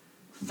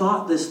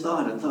thought this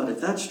thought and thought,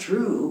 if that's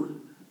true,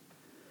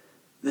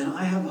 then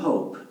I have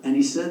hope. And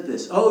he said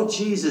this, oh,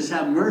 Jesus,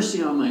 have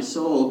mercy on my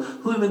soul,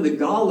 who am in the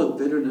gall of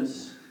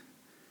bitterness.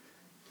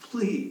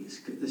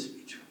 Please, could this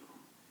be true?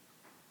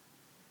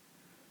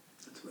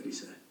 That's what he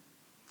said.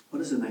 What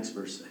does the next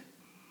verse say?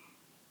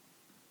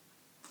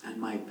 And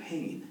my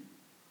pain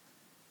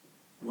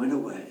went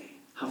away.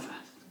 How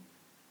fast?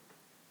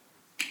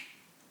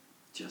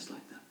 Just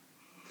like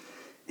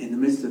that. In the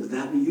midst of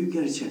that, you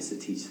get a chance to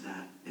teach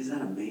that. Is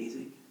that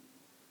amazing?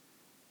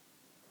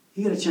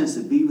 You get a chance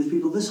to be with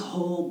people. This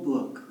whole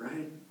book,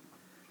 right?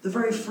 The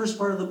very first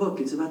part of the book,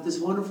 it's about this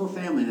wonderful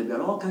family. They've got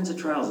all kinds of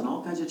trials and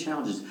all kinds of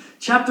challenges.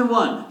 Chapter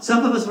 1.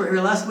 Some of us were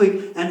here last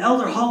week, and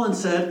Elder Holland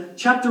said,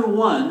 chapter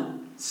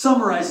 1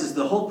 summarizes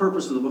the whole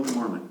purpose of the Book of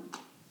Mormon.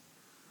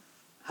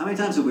 How many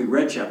times have we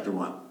read chapter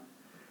 1?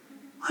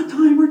 A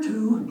time or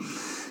two.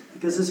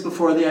 Because it's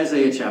before the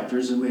Isaiah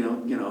chapters, and we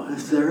don't,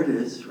 there it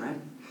is, right?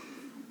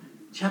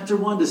 Chapter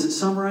 1, does it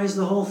summarize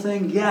the whole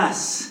thing?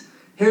 Yes.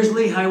 Here's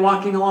Lehi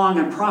walking along,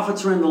 and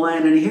prophets are in the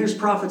land, and he hears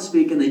prophets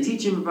speak, and they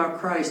teach him about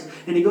Christ,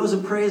 and he goes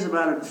and prays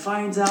about it, and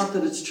finds out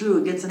that it's true,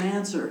 and gets an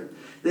answer.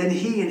 Then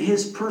he, in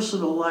his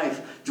personal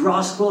life,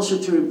 draws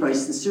closer to him by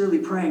sincerely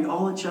praying,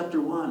 all in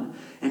chapter 1.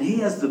 And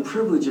he has the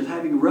privilege of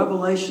having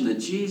revelation that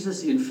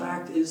Jesus, in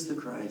fact, is the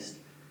Christ.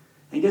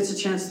 and gets a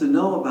chance to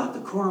know about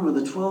the quorum of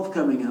the 12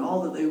 coming and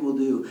all that they will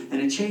do.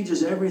 And it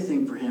changes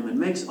everything for him and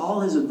makes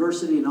all his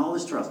adversity and all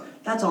his trials.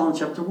 That's all in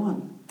chapter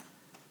 1.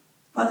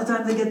 By the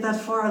time they get that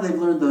far, they've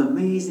learned the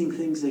amazing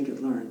things they could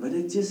learn. But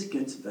it just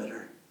gets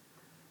better.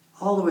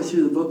 All the way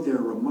through the book, there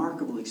are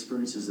remarkable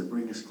experiences that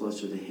bring us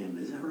closer to him.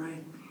 Is that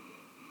right?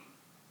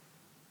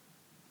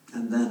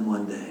 And then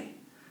one day,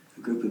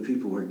 a group of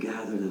people were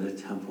gathered at a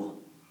temple.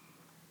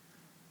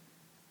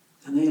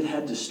 And they had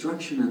had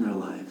destruction in their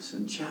lives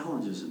and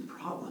challenges and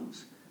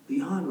problems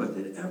beyond what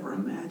they'd ever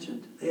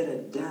imagined. They had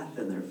had death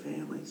in their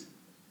families,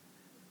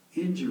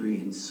 injury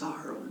and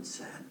sorrow and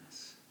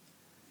sadness.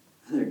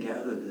 And they're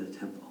gathered at a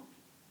temple.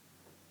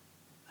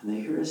 And they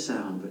hear a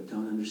sound but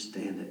don't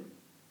understand it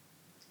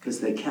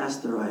because they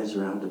cast their eyes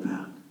round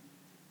about.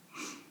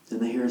 Then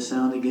they hear a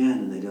sound again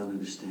and they don't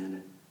understand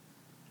it.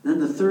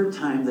 Then the third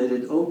time they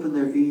did open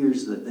their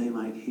ears that they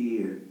might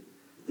hear.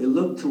 They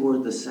looked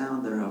toward the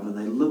sound thereof, and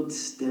they looked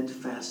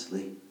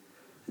steadfastly.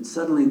 And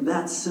suddenly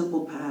that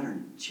simple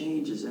pattern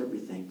changes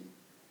everything.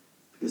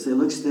 Because they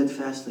looked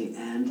steadfastly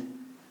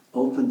and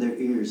opened their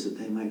ears that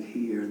they might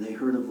hear. And they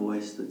heard a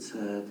voice that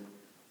said,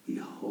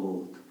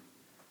 Behold,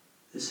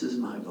 this is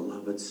my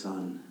beloved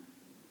Son,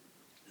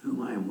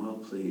 whom I am well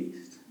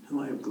pleased, whom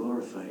I have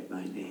glorified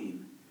by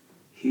name.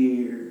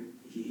 Hear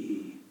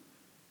ye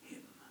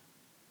him.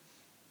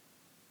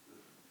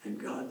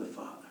 And God the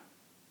Father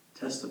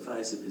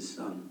testifies of his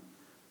Son,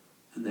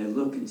 and they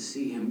look and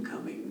see him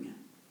coming.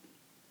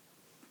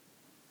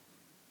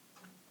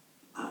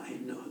 I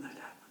know that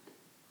happened.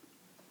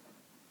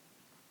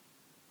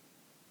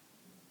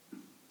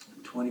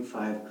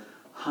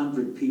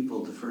 2,500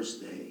 people the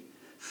first day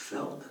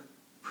felt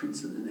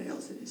prints of the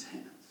nails in his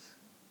hands,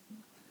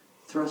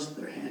 thrust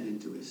their hand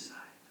into his side.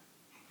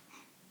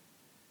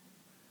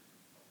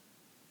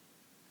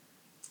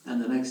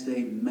 And the next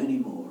day, many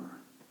more.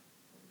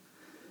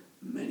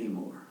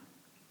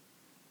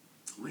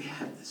 We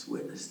have this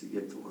witness to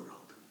give the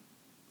world.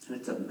 And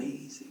it's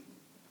amazing.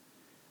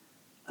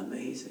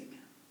 Amazing.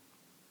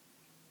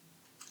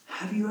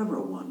 Have you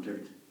ever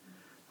wondered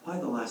why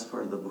the last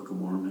part of the Book of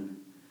Mormon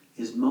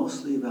is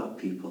mostly about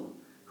people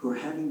who are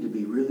having to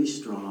be really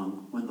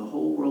strong when the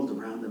whole world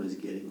around them is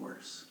getting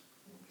worse?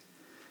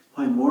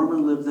 Why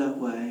Mormon lived that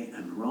way,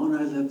 and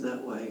Moroni lived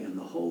that way, and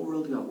the whole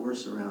world got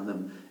worse around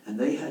them, and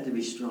they had to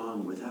be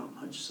strong without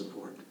much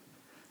support.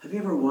 Have you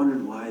ever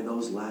wondered why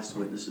those last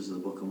witnesses of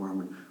the Book of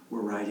Mormon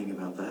were writing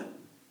about that?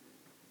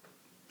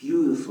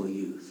 Beautiful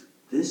youth.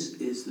 This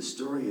is the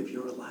story of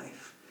your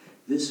life.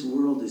 This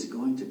world is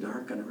going to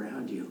darken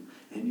around you,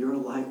 and your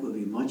light will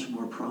be much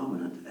more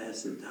prominent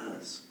as it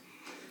does.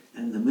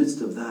 And in the midst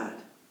of that,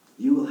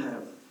 you will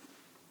have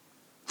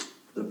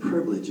the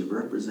privilege of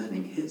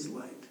representing his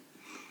light.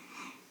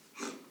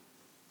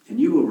 And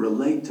you will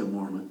relate to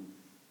Mormon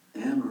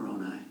and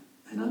Moroni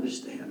and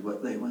understand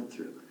what they went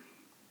through.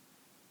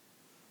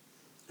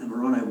 And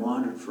Moroni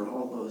wandered for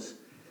all those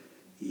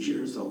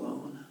years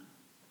alone.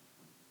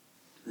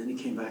 And then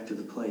he came back to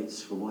the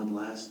plates for one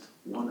last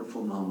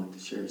wonderful moment to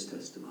share his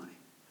testimony.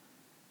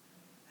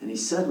 And he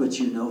said what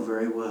you know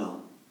very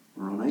well.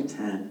 Moroni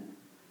 10,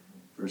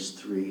 verse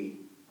 3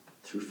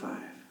 through 5.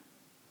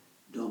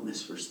 Don't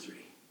miss verse 3.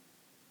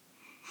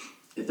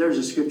 If there's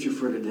a scripture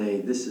for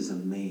today, this is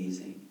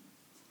amazing.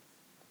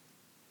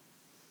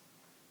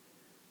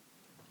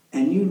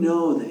 And you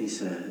know that he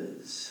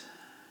says,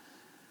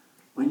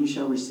 when you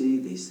shall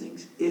receive these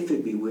things, if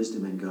it be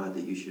wisdom in God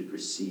that you should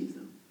receive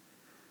them,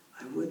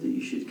 I would that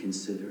you should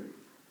consider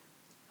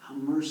how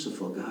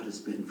merciful God has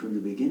been from the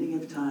beginning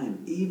of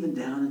time, even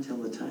down until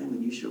the time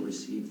when you shall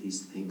receive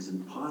these things,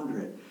 and ponder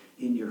it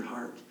in your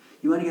heart.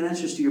 You want to get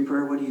answers to your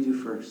prayer? What do you do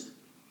first?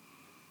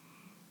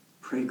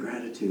 Pray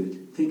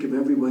gratitude. Think of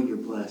every way you're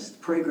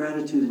blessed. Pray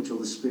gratitude until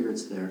the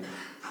Spirit's there.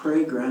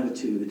 Pray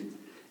gratitude.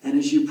 And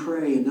as you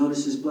pray and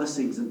notice his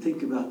blessings and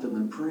think about them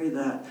and pray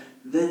that,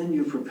 then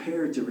you're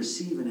prepared to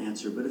receive an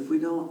answer. But if we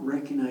don't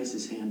recognize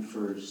his hand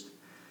first,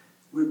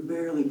 we're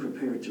barely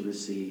prepared to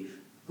receive.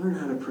 Learn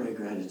how to pray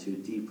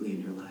gratitude deeply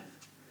in your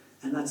life.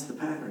 And that's the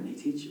pattern he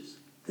teaches.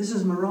 This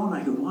is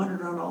Moroni, who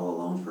wandered around all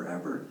alone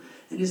forever.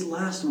 And his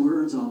last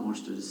words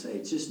almost are to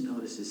say, just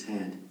notice his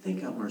hand.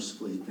 Think how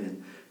merciful he's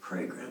been.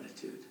 Pray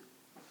gratitude.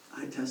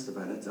 I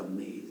testify, that's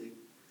amazing.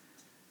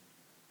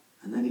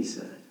 And then he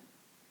said,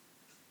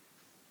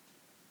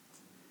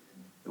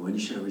 but when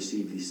you shall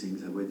receive these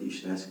things, I would that you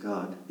should ask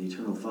God, the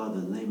eternal Father,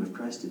 in the name of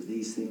Christ, if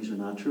these things are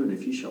not true. And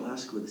if you shall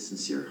ask with a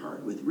sincere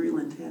heart, with real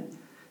intent,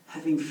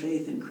 having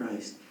faith in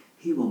Christ,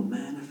 he will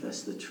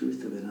manifest the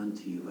truth of it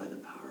unto you by the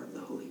power of the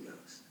Holy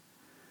Ghost.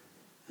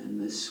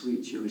 And this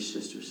sweet Jewish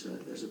sister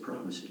said, there's a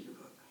promise in your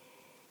book.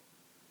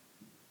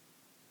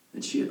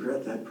 And she had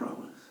read that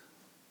promise.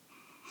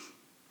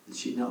 And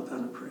she knelt down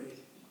and prayed.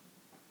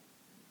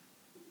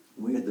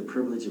 We had the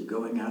privilege of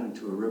going out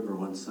into a river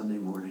one Sunday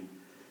morning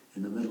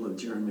in the middle of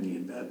Germany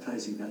and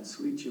baptizing that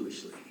sweet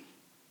Jewish lady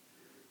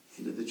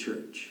into the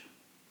church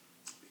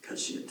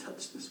because she had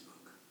touched this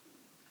book.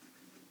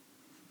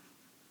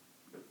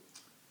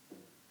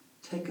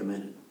 Take a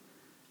minute.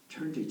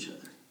 Turn to each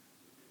other.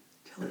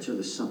 Tell each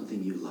other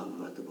something you love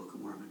about the Book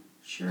of Mormon.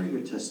 Share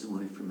your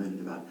testimony for a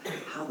minute about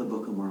how the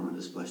Book of Mormon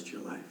has blessed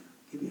your life.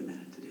 Give you a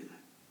minute to do that,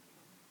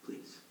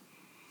 please.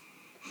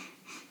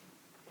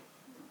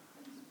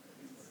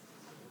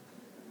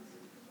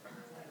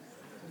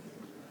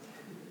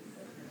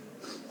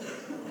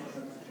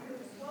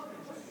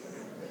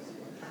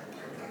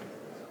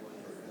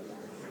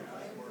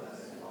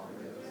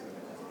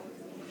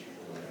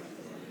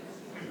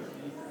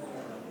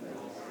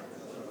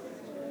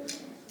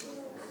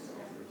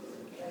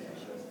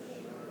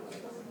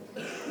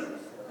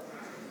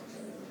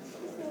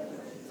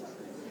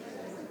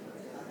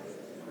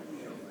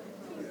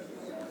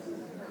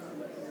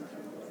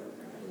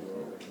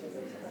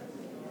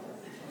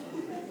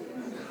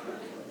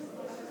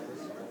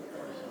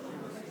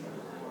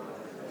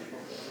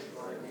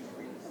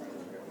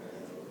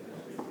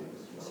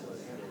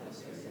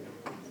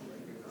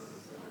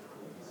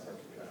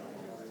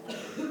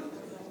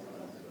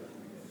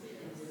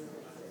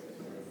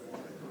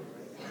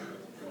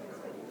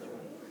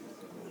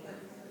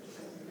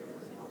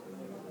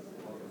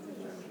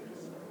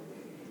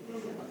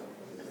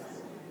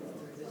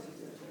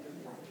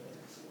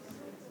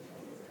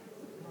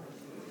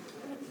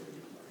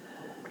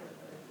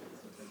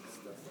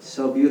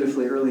 So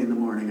beautifully early in the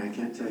morning, I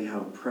can't tell you how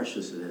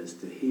precious it is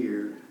to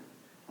hear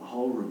a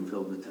whole room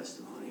filled with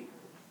testimony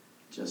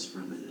just for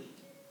a minute.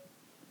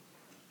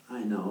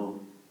 I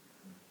know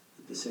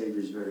that the Savior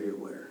is very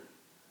aware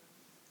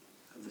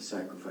of the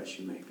sacrifice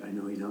you make. I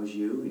know He knows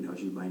you. He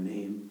knows you by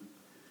name.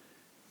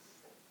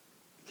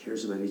 He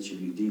cares about each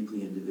of you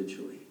deeply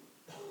individually.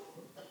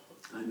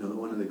 I know that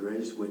one of the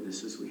greatest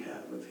witnesses we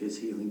have of His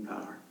healing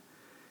power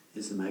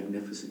is the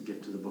magnificent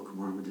gift of the Book of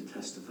Mormon to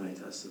testify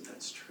to us that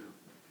that's true.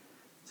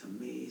 It's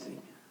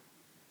amazing.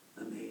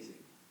 Amazing.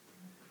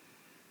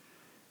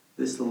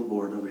 This little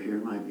board over here,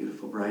 my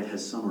beautiful bride,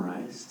 has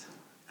summarized,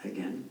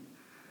 again,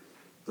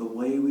 the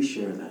way we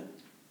share that.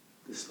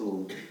 This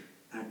little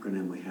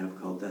acronym we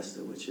have called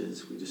DESTA, which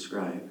is, we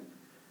describe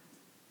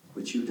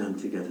what you've done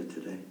together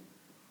today.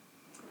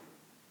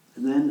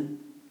 And then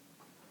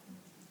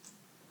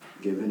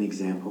give an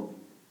example.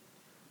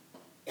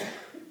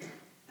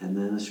 And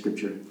then a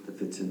scripture that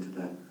fits into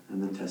that.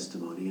 And then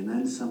testimony. And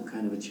then some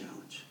kind of a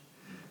challenge.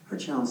 Our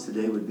challenge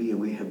today would be,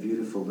 and we have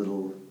beautiful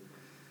little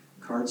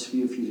cards for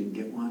you if you didn't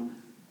get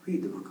one,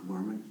 read the Book of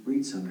Mormon.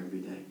 Read some every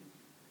day.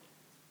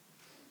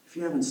 If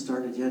you haven't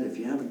started yet, if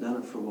you haven't done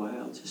it for a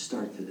while, just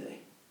start today.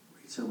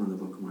 Read some of the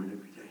Book of Mormon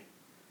every day.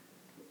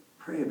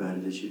 Pray about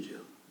it as you do.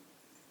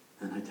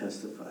 And I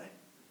testify,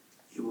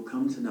 you will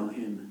come to know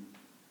Him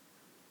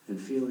and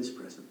feel His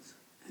presence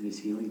and His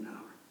healing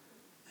power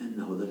and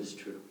know that it's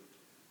true.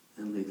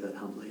 And leave that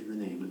humbly in the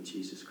name of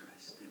Jesus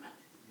Christ. Amen.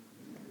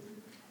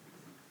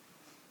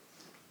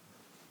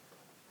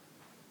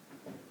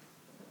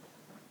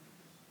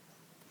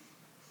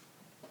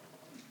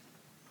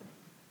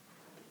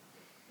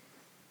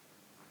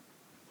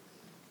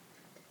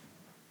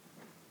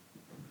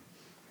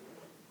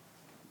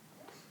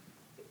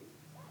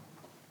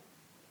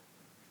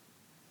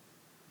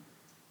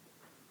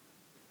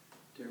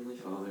 Dear Heavenly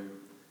Father,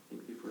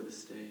 thank Thee for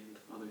this day, and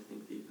Father,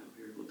 thank Thee that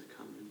we are able to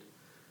come and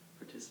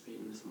participate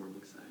in this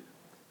morning side.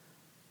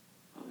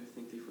 Father,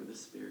 thank Thee for the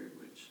Spirit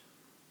which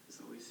is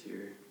always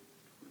here,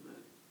 for the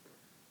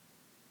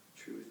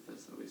truth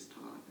that's always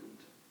taught, and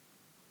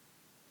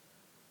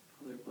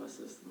Father,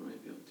 bless us that we might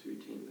be able to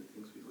retain the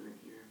things we learn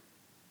here,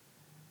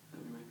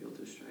 that we might be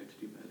able to strive to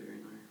do better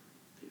in our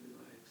daily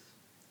lives.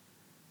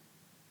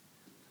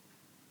 And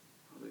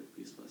Father,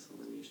 please bless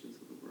all the nations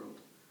of the world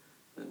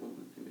that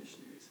won't let their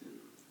missionaries in,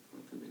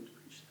 let them in to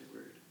preach Thy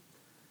word,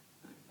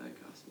 that Thy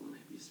gospel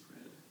might be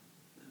spread,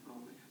 that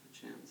all might have a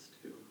chance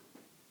to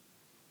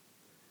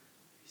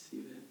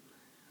receive it.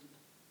 And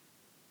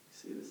we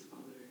say this,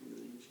 Father, in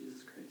the name of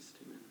Jesus Christ.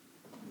 Amen.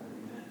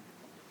 Amen.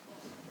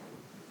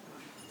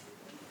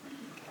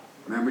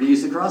 Remember to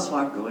use the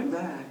crosswalk going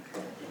back.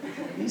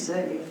 Be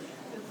safe.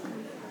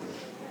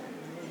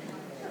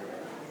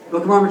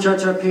 Book of Mormon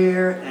Church up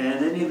here,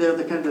 and any of the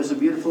other kind, there's a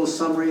beautiful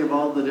summary of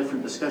all the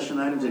different discussion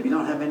items. If you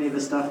don't have any of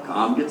this stuff,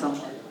 come get some.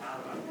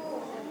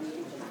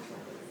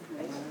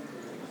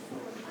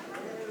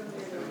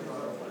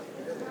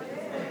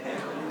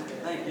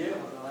 Thank you.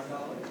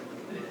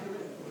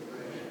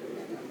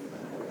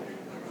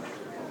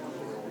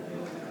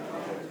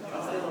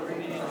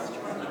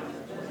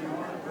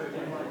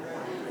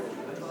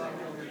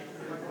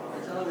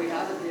 That's all we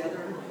have at the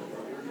other end.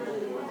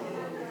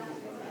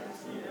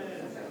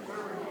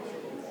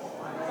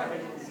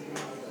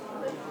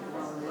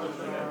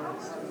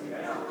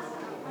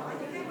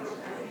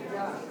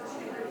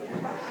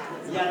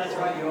 Yeah, that's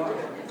right, you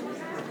are.